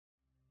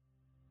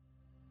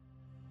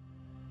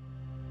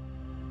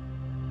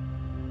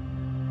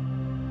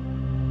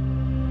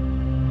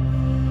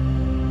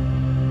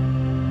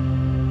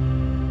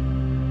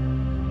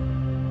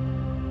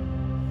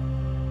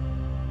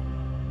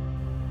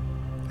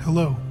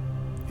Hello,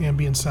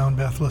 Ambient Sound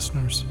Bath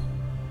listeners.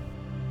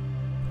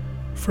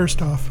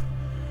 First off,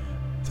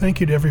 thank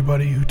you to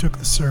everybody who took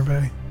the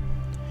survey.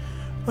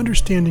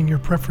 Understanding your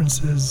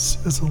preferences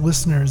as a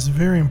listener is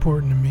very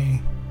important to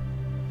me.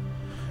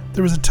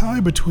 There was a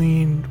tie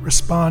between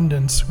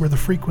respondents where the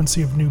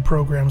frequency of new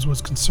programs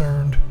was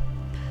concerned.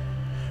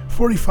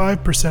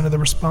 45% of the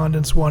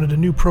respondents wanted a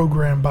new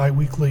program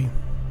bi-weekly.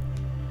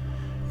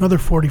 Another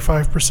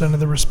 45% of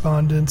the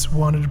respondents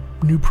wanted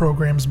new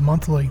programs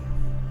monthly.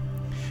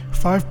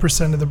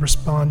 5% of the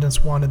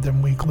respondents wanted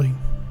them weekly.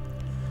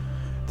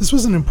 This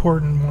was an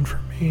important one for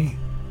me,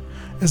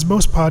 as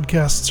most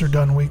podcasts are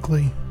done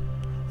weekly.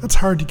 That's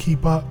hard to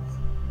keep up.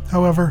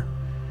 However,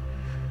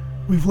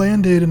 we've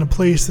landed in a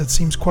place that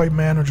seems quite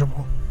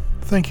manageable.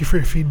 Thank you for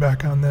your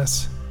feedback on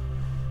this.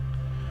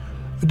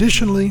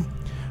 Additionally,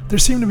 there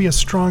seemed to be a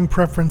strong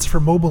preference for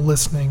mobile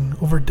listening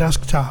over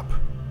desktop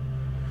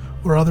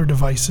or other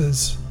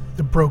devices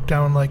that broke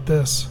down like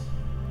this.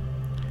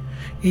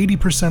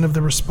 80% of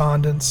the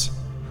respondents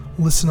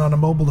listen on a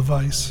mobile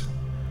device.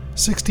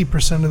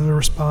 60% of the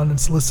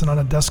respondents listen on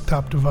a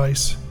desktop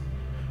device.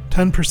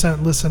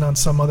 10% listen on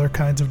some other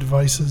kinds of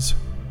devices.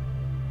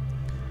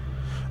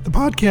 The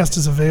podcast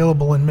is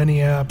available in many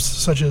apps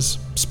such as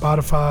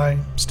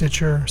Spotify,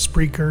 Stitcher,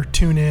 Spreaker,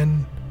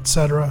 TuneIn,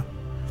 etc.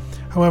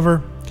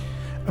 However,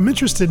 I'm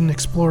interested in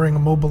exploring a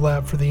mobile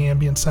app for the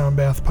Ambient Sound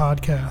Bath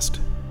podcast.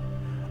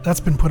 That's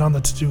been put on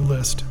the to-do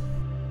list.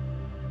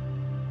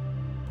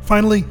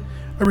 Finally,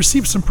 I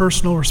received some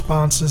personal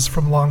responses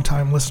from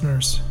longtime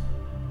listeners.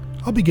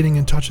 I'll be getting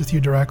in touch with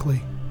you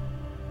directly.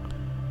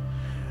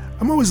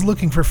 I'm always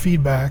looking for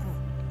feedback,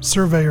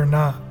 survey or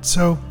not,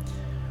 so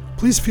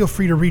please feel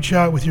free to reach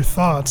out with your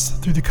thoughts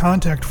through the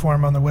contact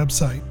form on the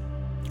website.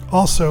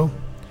 Also,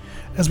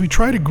 as we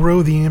try to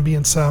grow the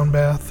Ambient Sound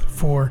Bath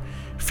for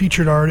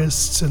featured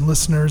artists and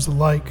listeners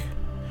alike,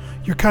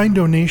 your kind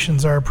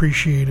donations are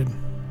appreciated.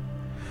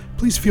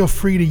 Please feel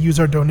free to use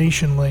our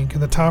donation link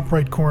in the top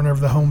right corner of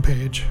the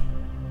homepage.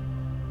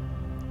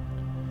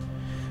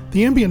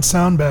 The Ambient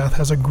Sound Bath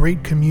has a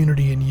great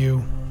community in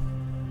you.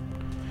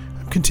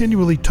 I'm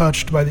continually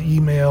touched by the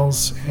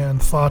emails and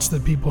thoughts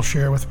that people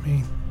share with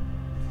me.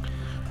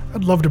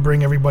 I'd love to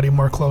bring everybody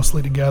more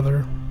closely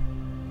together.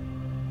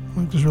 I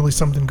think there's really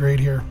something great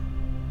here.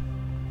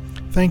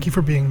 Thank you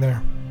for being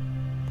there.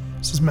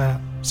 This is Matt,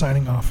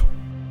 signing off.